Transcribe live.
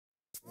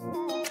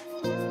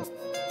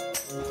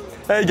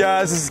Hey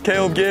guys, this is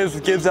Caleb Gibbs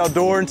with Gibbs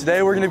Outdoor, and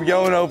today we're going to be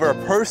going over a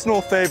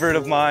personal favorite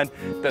of mine,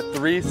 the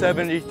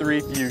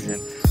 373 Fuzion.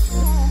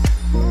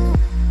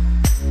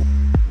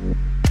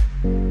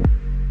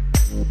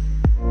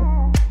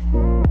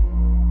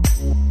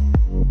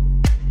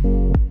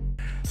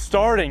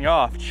 Starting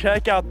off,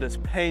 check out this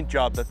paint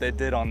job that they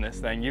did on this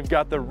thing. You've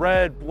got the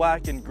red,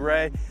 black, and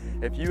gray.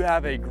 If you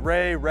have a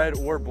gray, red,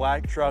 or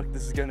black truck,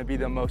 this is going to be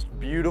the most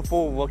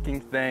beautiful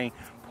looking thing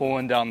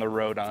pulling down the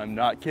road. I'm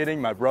not kidding.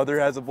 My brother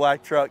has a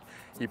black truck.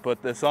 He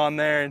put this on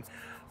there and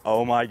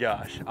oh my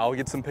gosh, I'll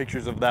get some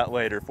pictures of that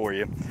later for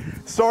you.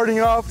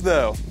 Starting off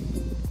though,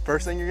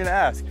 first thing you're gonna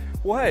ask,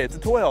 well, hey, it's a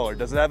toy hauler.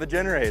 Does it have a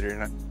generator?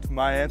 And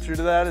my answer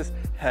to that is,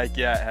 heck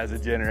yeah, it has a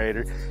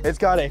generator. It's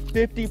got a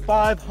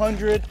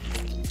 5500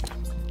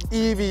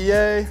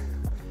 EVA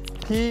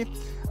P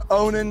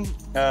Onan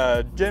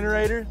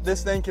generator.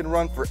 This thing can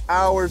run for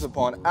hours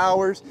upon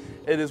hours.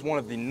 It is one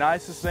of the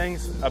nicest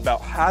things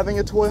about having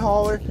a toy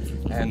hauler,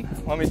 and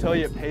let me tell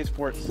you, it pays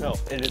for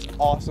itself. It is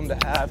awesome to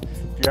have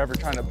if you're ever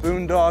trying to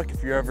boondock,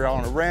 if you're ever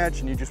on a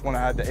ranch and you just want to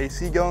have the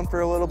AC going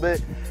for a little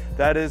bit.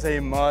 That is a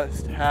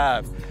must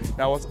have.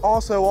 Now what's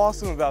also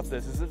awesome about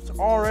this is it's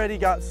already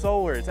got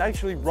solar. It's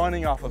actually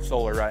running off of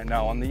solar right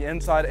now on the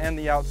inside and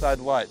the outside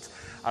lights.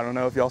 I don't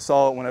know if y'all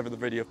saw it whenever the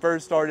video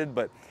first started,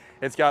 but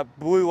it's got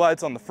blue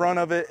lights on the front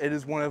of it. It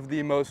is one of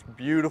the most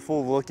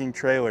beautiful looking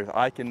trailers.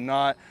 I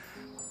cannot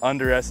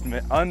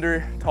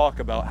talk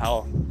about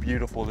how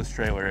beautiful this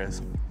trailer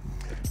is.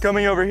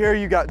 Coming over here,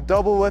 you got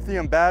double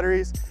lithium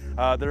batteries.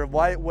 They're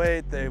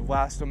lightweight. They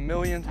last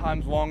 1,000,000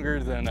 times longer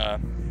than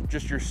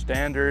just your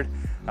standard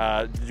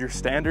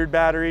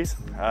batteries.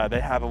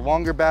 They have a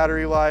longer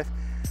battery life,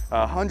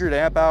 100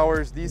 amp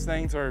hours. These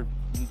things are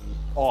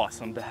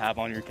awesome to have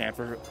on your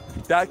camper.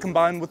 That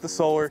combined with the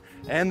solar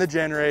and the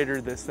generator,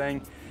 this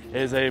thing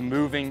is a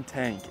moving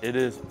tank. It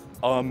is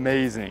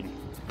amazing.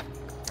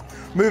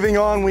 Moving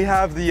on, we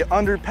have the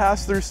under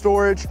pass-through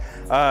storage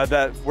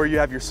where you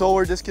have your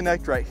solar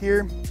disconnect right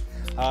here.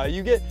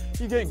 You get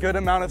good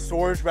amount of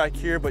storage back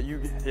here, but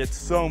it's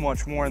so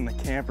much more in the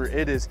camper.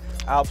 It is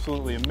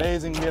absolutely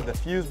amazing. We have the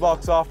fuse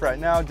box off right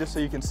now just so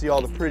you can see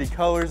all the pretty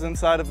colors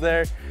inside of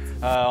there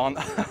on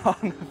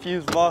the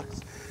fuse box.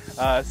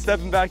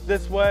 Stepping back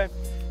this way,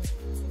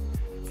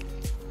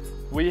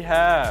 we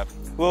have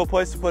a little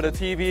place to put a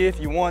TV if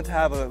you want to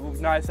have a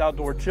nice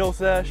outdoor chill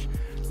sesh.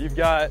 You've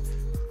got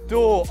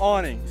dual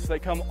awnings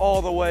that come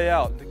all the way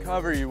out to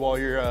cover you while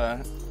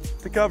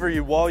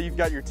you've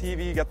got your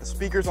TV. You got the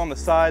speakers on the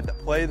side that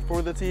play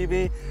for the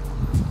TV.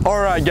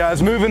 All right,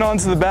 guys, moving on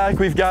to the back,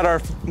 we've got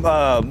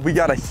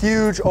a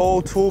huge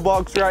old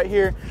toolbox right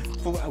here,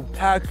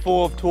 packed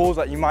full of tools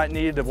that you might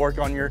need to work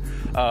on your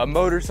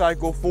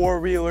motorcycle,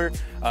 four-wheeler,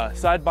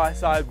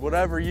 side-by-side,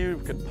 whatever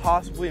you could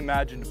possibly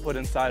imagine to put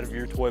inside of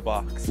your toy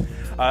box.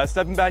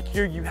 Stepping back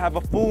here, you have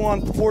a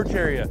full-on porch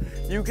area.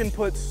 You can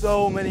put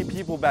so many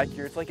people back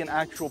here. It's like an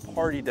actual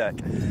party deck.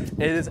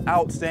 It is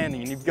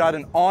outstanding. And you've got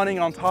an awning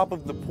on top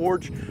of the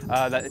porch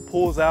that it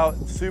pulls out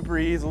super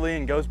easily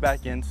and goes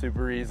back in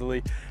super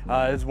easily.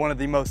 It's one of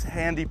the most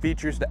handy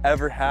features to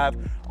ever have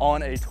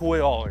on a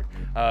toy hauler.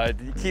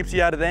 It keeps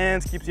you out of the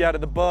ants, keeps you out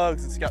of the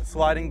bugs. It's got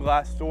sliding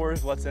glass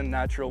doors, lets in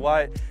natural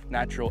light,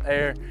 natural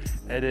air.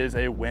 It is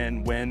a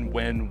win, win,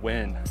 win,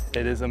 win.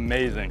 It is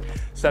amazing.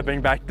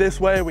 Stepping back this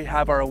way, we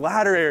have our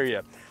ladder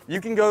area.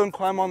 You can go and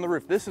climb on the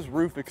roof. This is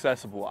roof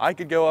accessible. I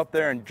could go up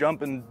there and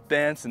jump and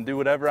dance and do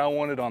whatever I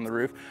wanted on the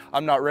roof.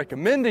 I'm not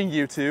recommending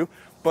you to,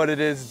 but it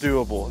is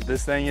doable.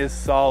 This thing is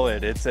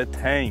solid. It's a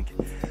tank.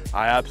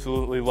 I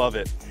absolutely love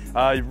it.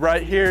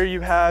 Right here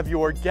you have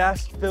your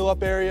gas fill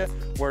up area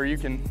where you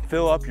can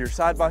fill up your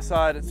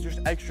side-by-side. It's just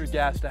extra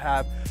gas to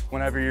have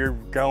whenever you're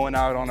going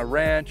out on a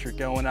ranch or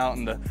going out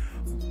in the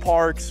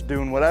parks,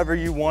 doing whatever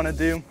you want to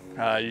do.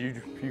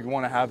 You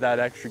want to have that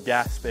extra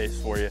gas space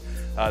for you.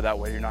 That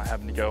way you're not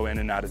having to go in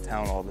and out of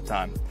town all the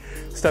time.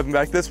 Stepping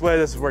back this way,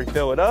 this is where you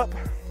fill it up.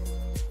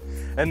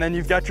 And then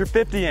you've got your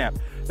 50 amp.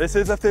 This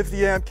is a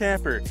 50 amp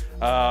camper.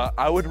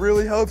 I would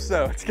really hope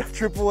so. It's got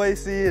triple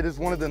AC. It is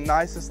one of the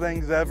nicest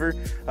things ever.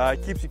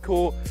 It keeps you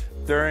cool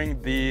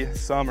during the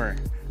summer.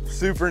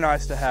 Super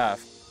nice to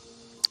have.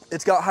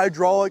 It's got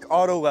hydraulic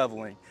auto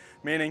leveling,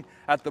 meaning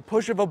at the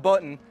push of a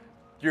button,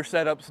 your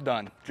setup's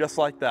done, just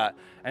like that.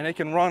 And it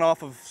can run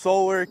off of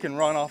solar, it can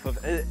run off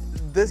of it.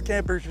 This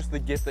camper is just the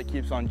gift that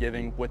keeps on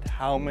giving with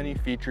how many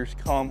features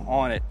come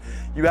on it.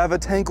 You have a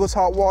tankless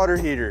hot water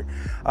heater,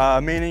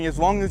 meaning as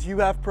long as you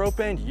have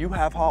propane, you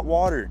have hot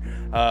water,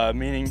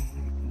 meaning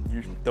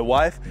the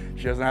wife,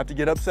 she doesn't have to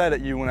get upset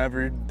at you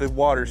whenever the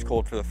water's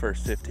cold for the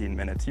first 15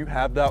 minutes. You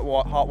have that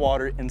hot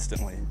water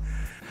instantly.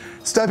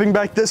 Stepping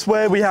back this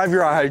way, we have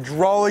your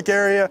hydraulic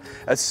area.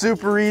 It's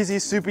super easy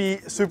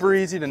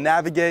to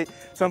navigate.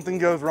 Something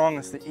goes wrong,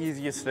 it's the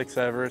easiest fix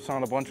ever. It's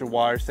not a bunch of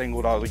wires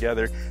tangled all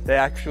together. They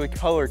actually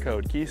color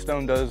code.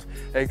 Keystone does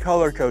a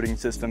color coding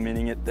system,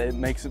 meaning it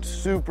makes it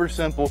super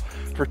simple,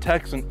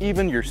 protects and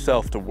even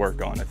yourself to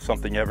work on if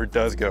something ever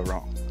does go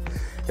wrong.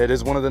 It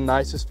is one of the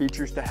nicest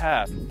features to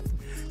have.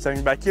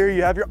 Stepping back here,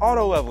 you have your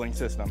auto leveling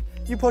system.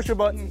 You push a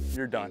button,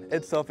 you're done.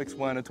 It's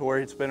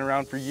self-explanatory. It's been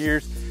around for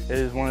years. It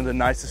is one of the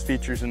nicest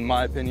features in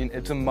my opinion.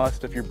 It's a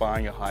must if you're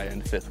buying a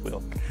high-end fifth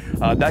wheel.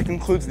 That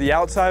concludes the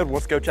outside.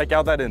 Let's go check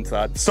out that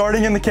inside.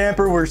 Starting in the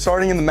camper, we're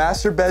starting in the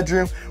master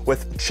bedroom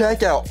with,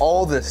 check out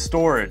all this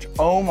storage.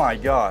 Oh my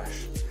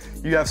gosh.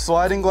 You have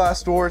sliding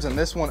glass doors and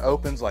this one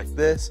opens like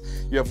this.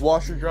 You have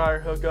washer dryer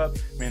hookup,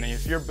 meaning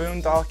if you're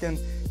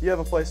boondocking, you have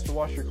a place to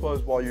wash your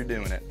clothes while you're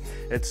doing it.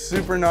 It's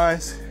super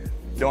nice.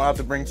 You don't have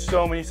to bring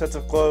so many sets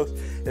of clothes.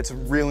 It's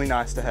really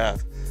nice to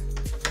have.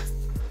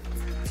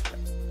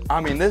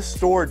 I mean, this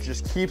storage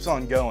just keeps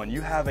on going.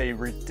 You have a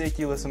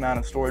ridiculous amount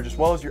of storage as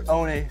well as your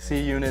own AC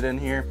unit in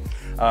here.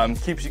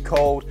 Keeps you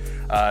cold.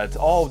 It's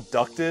all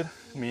ducted,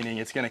 meaning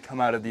it's gonna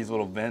come out of these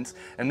little vents.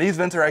 And these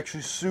vents are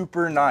actually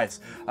super nice.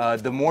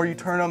 The more you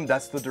turn them,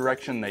 that's the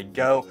direction they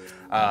go.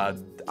 I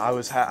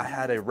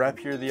had a rep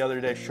here the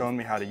other day showing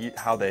me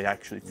how they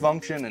actually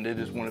function, and it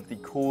is one of the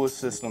coolest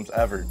systems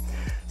ever.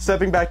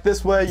 Stepping back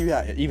this way, you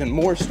got even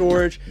more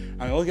storage.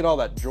 I mean, look at all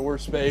that drawer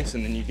space,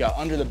 and then you got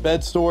under the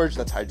bed storage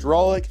that's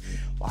hydraulic.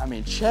 Well, I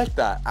mean, check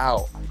that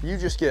out. You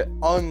just get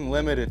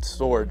unlimited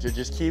storage. It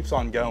just keeps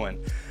on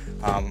going.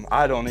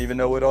 I don't even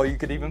know what all you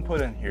could even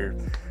put in here.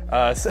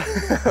 So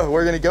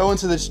we're gonna go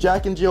into this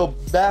Jack and Jill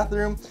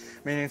bathroom,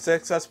 meaning it's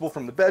accessible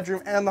from the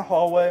bedroom and the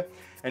hallway.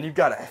 And you've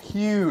got a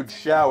huge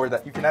shower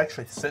that you can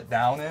actually sit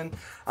down in.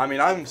 I mean,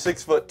 I'm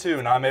 6'2"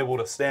 and I'm able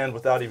to stand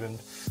without even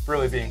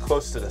really being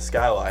close to the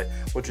skylight,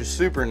 which is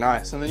super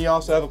nice. And then you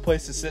also have a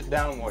place to sit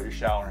down while you're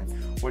showering,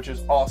 which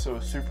is also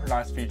a super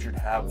nice feature to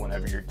have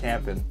whenever you're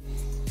camping.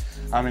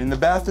 I mean, the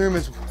bathroom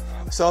is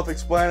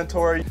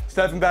self-explanatory.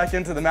 Stepping back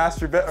into the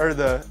master bed or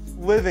the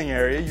living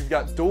area, you've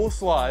got dual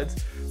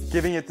slides,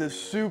 giving it this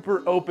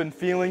super open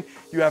feeling.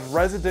 You have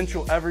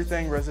residential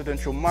everything,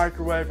 residential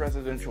microwave,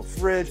 residential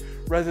fridge,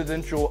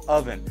 residential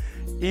oven.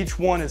 Each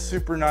one is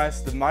super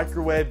nice. The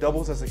microwave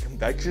doubles as a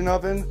convection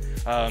oven,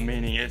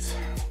 meaning it's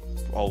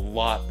a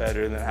lot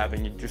better than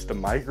having just a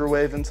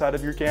microwave inside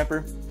of your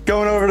camper.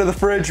 Going over to the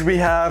fridge, we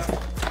have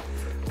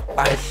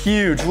a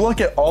huge,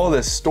 look at all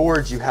this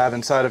storage you have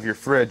inside of your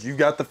fridge. You've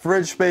got the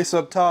fridge space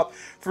up top,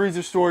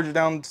 freezer storage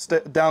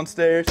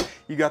downstairs,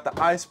 you got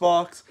the ice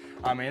box.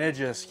 I mean, it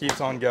just keeps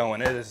on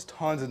going. It is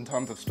tons and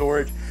tons of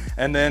storage.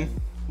 And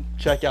then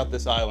check out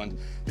this island.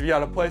 You've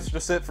got a place to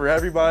sit for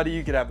everybody.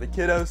 You could have the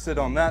kiddos sit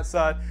on that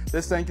side.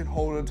 This thing can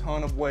hold a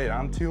ton of weight.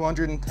 I'm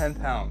 210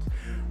 pounds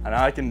and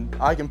I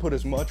can put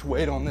as much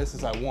weight on this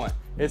as I want.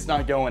 It's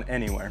not going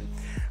anywhere.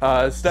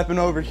 Stepping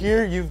over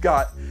here, you've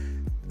got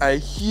a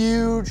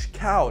huge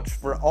couch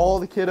for all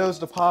the kiddos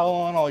to pile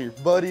on, all your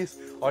buddies,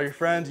 all your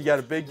friends. You got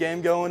a big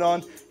game going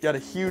on. You got a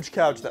huge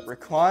couch that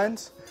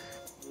reclines,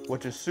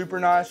 which is super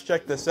nice.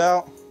 Check this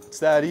out. It's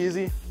that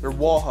easy. They're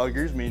wall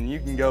huggers, meaning you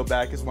can go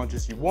back as much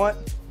as you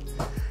want.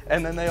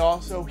 And then they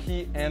also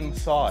heat and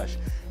massage.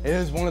 It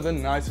is one of the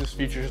nicest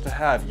features to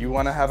have. You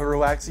want to have a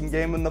relaxing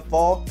game in the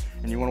fall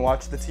and you want to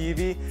watch the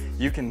TV,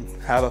 you can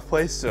have a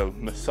place to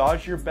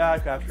massage your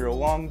back after a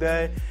long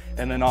day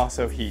and then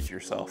also heat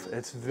yourself.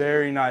 It's a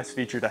very nice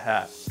feature to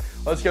have.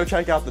 Let's go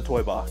check out the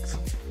toy box.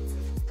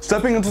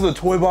 Stepping into the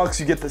toy box,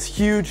 you get this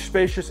huge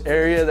spacious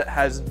area that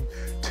has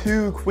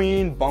 2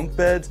 queen bunk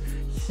beds.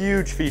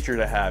 Huge feature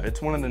to have.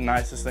 It's one of the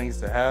nicest things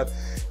to have.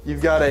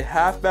 You've got a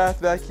half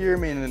bath back here,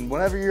 meaning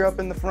whenever you're up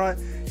in the front,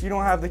 you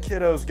don't have the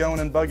kiddos going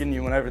and bugging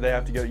you whenever they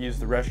have to go use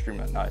the restroom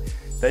at night.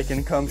 They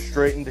can come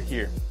straight into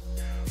here.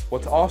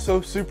 What's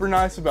also super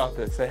nice about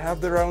this, they have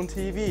their own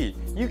TV.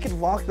 You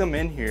can lock them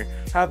in here,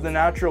 have the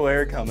natural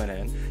air coming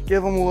in,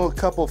 give them a little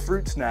couple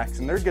fruit snacks,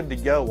 and they're good to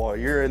go while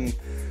you're in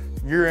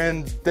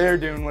there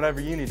doing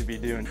whatever you need to be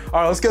doing.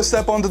 All right, let's go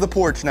step onto the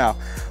porch now.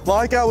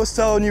 Like I was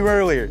telling you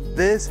earlier,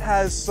 this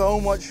has so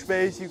much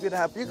space. You could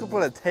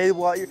put a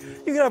table out here.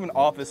 You could have an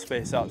office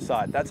space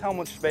outside. That's how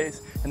much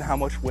space and how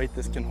much weight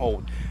this can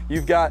hold.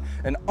 You've got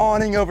an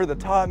awning over the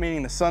top,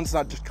 meaning the sun's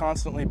not just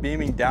constantly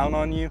beaming down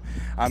on you.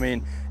 I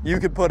mean, you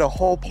could put a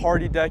whole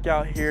party deck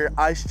out here,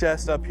 ice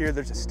chest up here.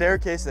 There's a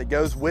staircase that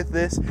goes with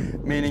this,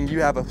 meaning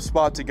you have a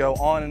spot to go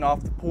on and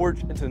off the porch.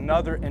 It's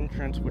another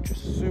entrance, which is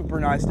super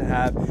nice to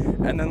have.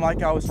 And then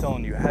like I was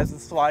telling you, it has the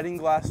sliding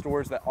glass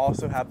doors that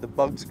also have the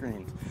bug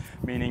screens,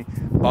 meaning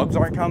bugs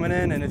aren't coming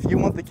in. And if the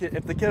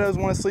kiddos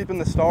want to sleep in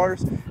the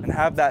stars and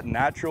have that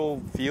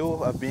natural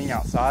feel of being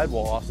outside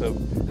while also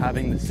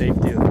having the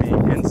safety of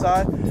being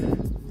inside,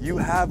 you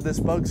have this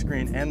bug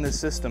screen and this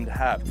system to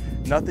have.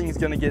 Nothing is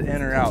going to get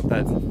in or out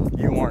that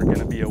you aren't going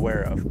to be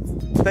aware of.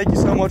 Thank you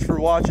so much for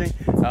watching.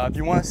 If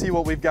you want to see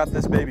what we've got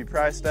this baby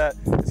priced at,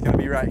 it's going to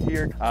be right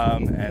here.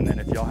 And then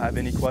if y'all have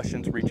any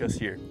questions, reach us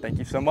here. Thank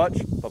you so much.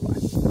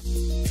 Bye-bye.